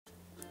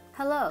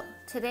Hello,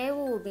 today we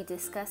will be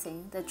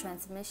discussing the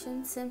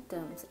transmission,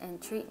 symptoms,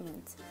 and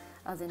treatments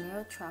of the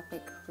neurotropic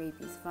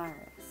rabies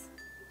virus.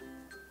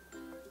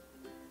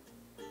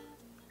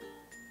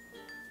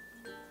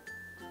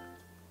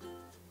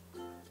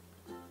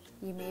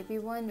 You may be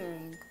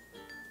wondering,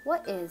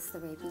 what is the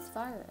rabies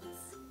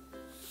virus?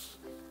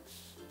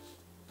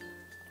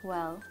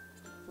 Well,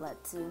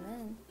 let's zoom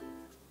in.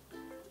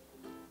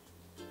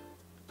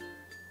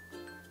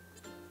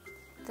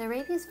 The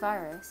rabies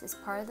virus is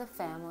part of the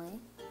family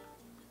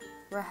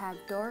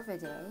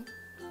Rhabdoviridae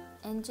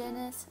and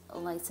genus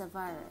Lathe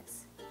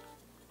Virus.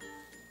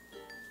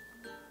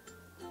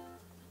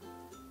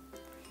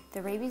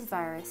 The rabies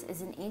virus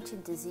is an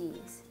ancient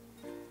disease.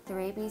 The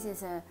rabies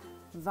is a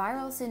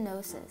viral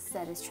zoonosis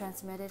that is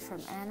transmitted from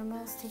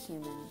animals to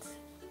humans.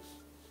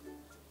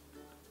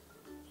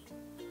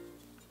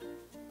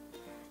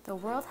 The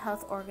World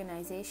Health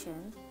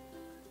Organization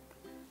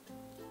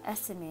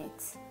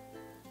estimates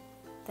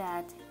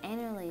that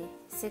annually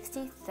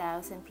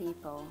 60,000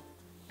 people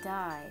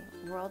die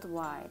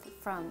worldwide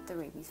from the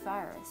rabies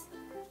virus,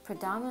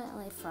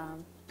 predominantly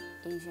from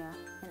Asia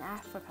and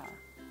Africa,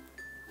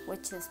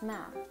 which this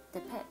map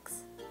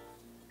depicts.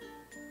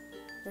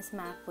 This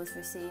map was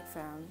received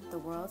from the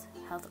World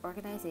Health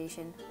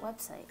Organization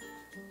website.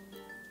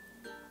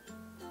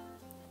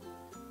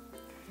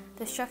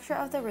 The structure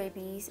of the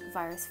rabies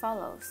virus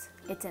follows.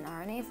 It's an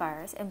RNA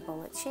virus and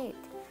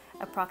bullet-shaped,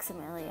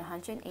 approximately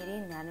 180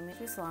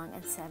 nanometers long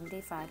and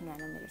 75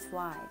 nanometers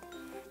wide.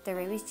 The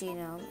rabies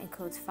genome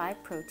encodes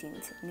 5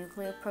 proteins: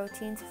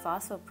 nucleoproteins,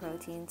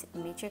 phosphoproteins,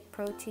 matrix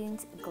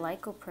proteins,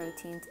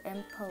 glycoproteins,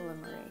 and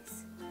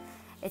polymerase.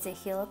 It's a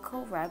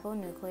helical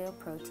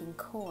ribonucleoprotein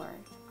core,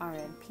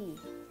 RNP.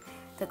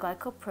 The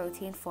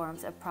glycoprotein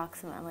forms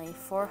approximately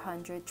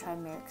 400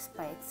 trimeric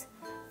spikes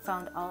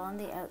found all on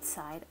the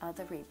outside of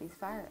the rabies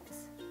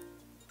virus.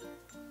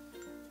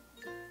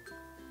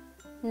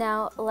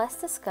 Now, let's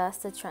discuss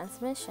the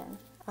transmission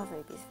of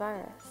rabies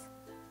virus.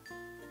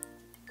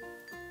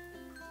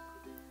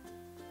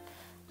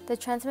 The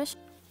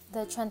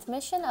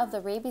transmission of the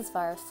rabies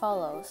virus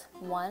follows.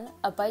 1.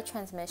 A bite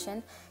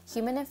transmission.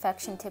 Human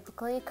infection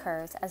typically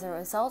occurs as a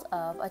result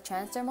of a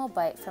transdermal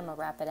bite from a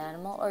rabid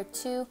animal, or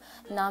 2.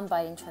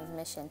 Non-biting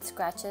transmission.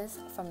 Scratches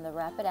from the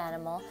rabid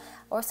animal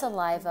or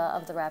saliva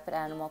of the rabid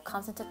animal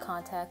comes into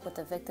contact with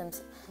the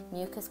victim's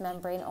mucous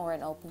membrane or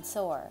an open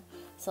sore.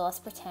 So let's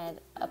pretend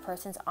a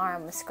person's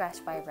arm was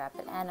scratched by a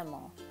rabid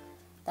animal.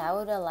 That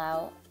would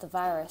allow the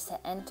virus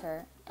to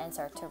enter and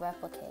start to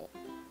replicate.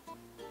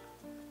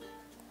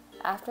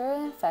 After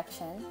an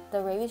infection,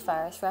 the rabies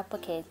virus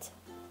replicates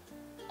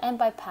and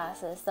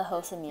bypasses the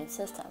host immune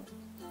system.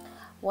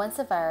 Once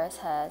the virus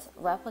has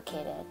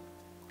replicated,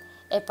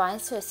 it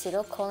binds to a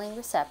acetylcholine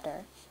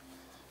receptor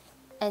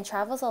and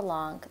travels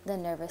along the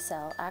nervous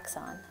cell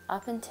axon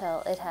up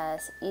until it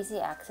has easy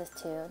access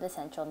to the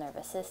central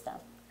nervous system.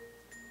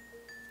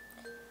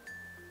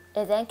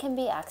 It then can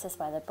be accessed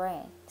by the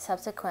brain.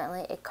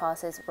 Subsequently, it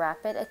causes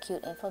rapid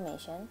acute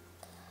inflammation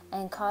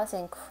and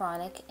causing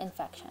chronic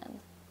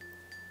infection.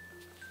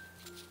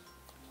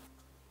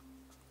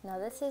 Now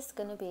this is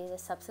going to be the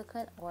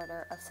subsequent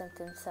order of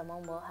symptoms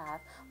someone will have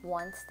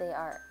once they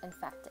are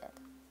infected.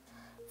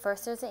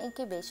 First, there's an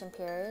incubation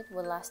period,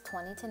 will last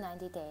 20 to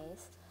 90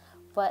 days,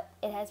 but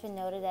it has been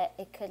noted that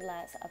it could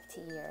last up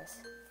to years,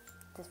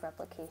 this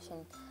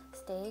replication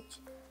stage.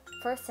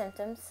 First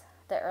symptoms,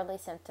 the early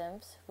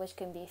symptoms, which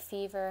can be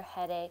fever,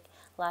 headache,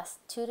 last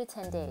 2 to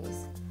 10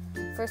 days.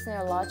 First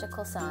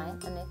neurological sign,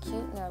 an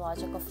acute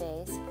neurological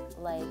phase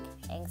like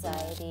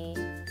anxiety,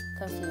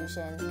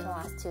 confusion can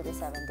last 2 to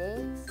 7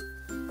 days.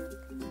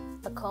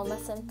 A coma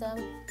symptom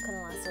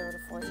can last 0 to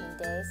 14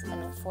 days,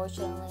 and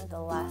unfortunately the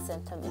last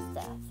symptom is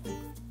death.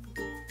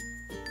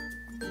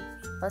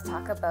 Let's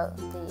talk about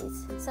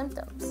these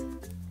symptoms.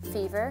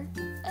 Fever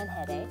and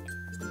headache,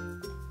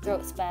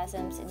 throat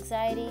spasms,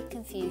 anxiety,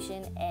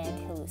 confusion,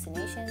 and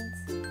hallucinations,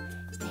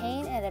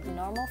 pain and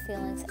abnormal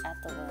feelings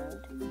at the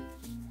wound,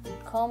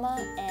 coma,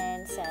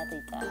 and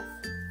sadly death.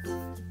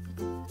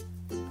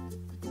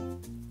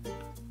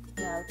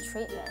 Now,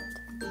 treatment.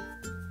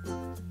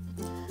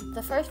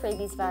 The first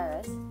rabies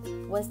virus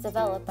was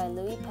developed by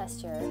Louis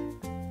Pasteur in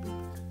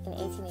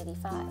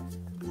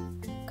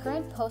 1885.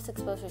 Current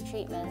post-exposure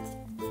treatment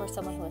for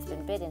someone who has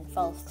been bitten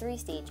follows 3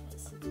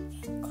 stages: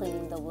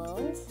 cleaning the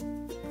wounds,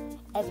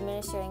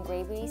 administering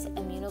rabies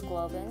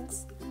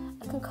immunoglobulins,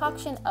 a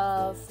concoction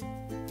of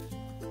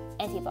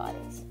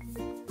antibodies,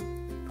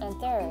 and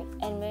third,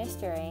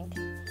 administering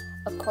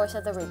a course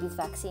of the rabies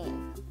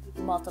vaccine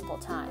multiple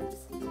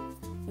times,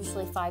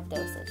 usually 5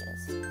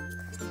 dosages.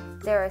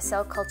 There are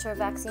cell culture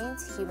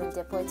vaccines, human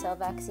diploid cell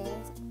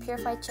vaccines,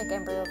 purified chick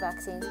embryo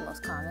vaccines,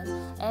 most common,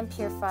 and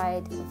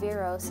purified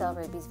viro cell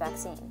rabies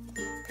vaccine.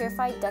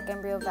 Purified duck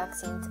embryo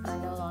vaccines are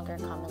no longer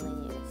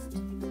commonly used.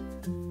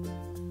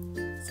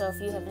 So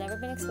if you have never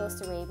been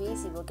exposed to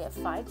rabies, you will get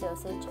 5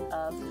 dosage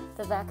of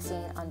the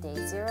vaccine on day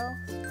 0,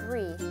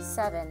 3,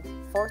 7,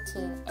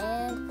 14,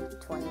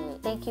 and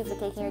 28. Thank you for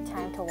taking your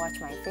time to watch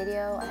my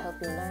video. I hope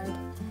you learned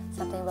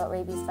something about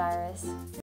rabies virus.